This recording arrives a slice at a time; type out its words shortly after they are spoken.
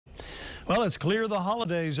Well, it's clear the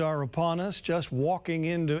holidays are upon us just walking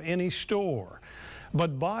into any store.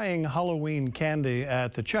 But buying Halloween candy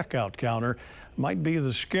at the checkout counter might be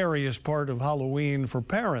the scariest part of Halloween for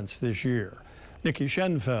parents this year. Nikki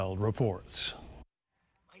Schenfeld reports.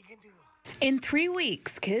 In 3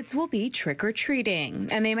 weeks, kids will be trick-or-treating,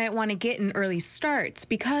 and they might want to get an early start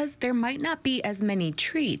because there might not be as many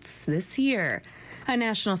treats this year. A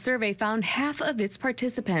national survey found half of its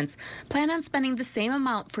participants plan on spending the same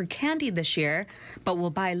amount for candy this year, but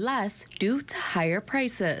will buy less due to higher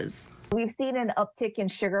prices. We've seen an uptick in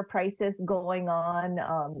sugar prices going on.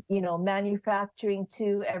 Manufacturing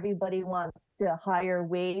too, everybody wants a higher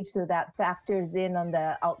wage, so that factors in on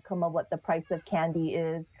the outcome of what the price of candy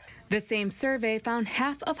is. The same survey found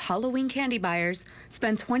half of Halloween candy buyers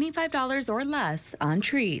spend $25 or less on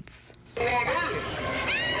treats.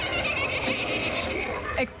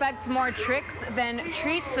 Expect more tricks than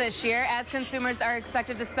treats this year, as consumers are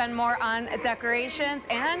expected to spend more on decorations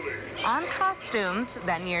and on costumes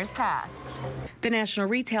than years past. The National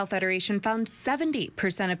Retail Federation found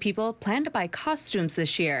 70% of people plan to buy costumes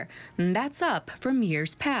this year, and that's up from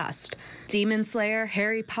years past. Demon Slayer,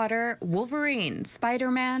 Harry Potter, Wolverine,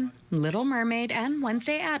 Spider-Man, Little Mermaid, and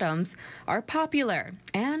Wednesday Addams are popular,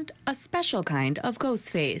 and a special kind of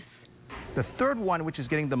ghost face. The third one, which is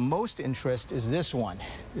getting the most interest, is this one.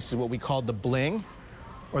 This is what we call the bling,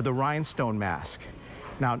 or the rhinestone mask.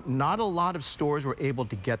 Now, not a lot of stores were able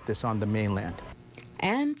to get this on the mainland.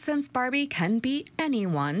 And since Barbie can be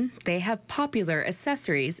anyone, they have popular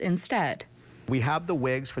accessories instead. We have the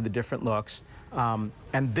wigs for the different looks, and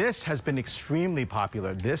this has been extremely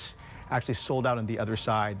popular. This actually sold out on the other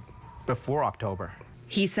side before October.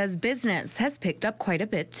 He says business has picked up quite a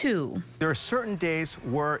bit, too. There are certain days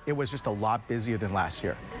where it was just a lot busier than last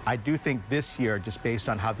year. I do think this year, just based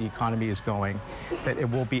on how the economy is going, that it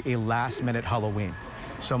will be a last-minute Halloween.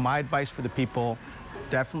 So my advice for the people,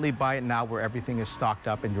 definitely buy it now where everything is stocked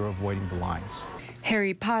up and you're avoiding the lines.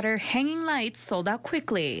 Harry Potter hanging lights sold out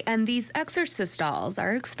quickly, and these Exorcist dolls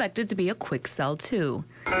are expected to be a quick sell, too.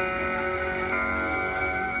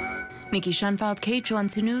 Nikki Schenfeld,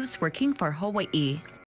 KHON2 News, working for Hawaii.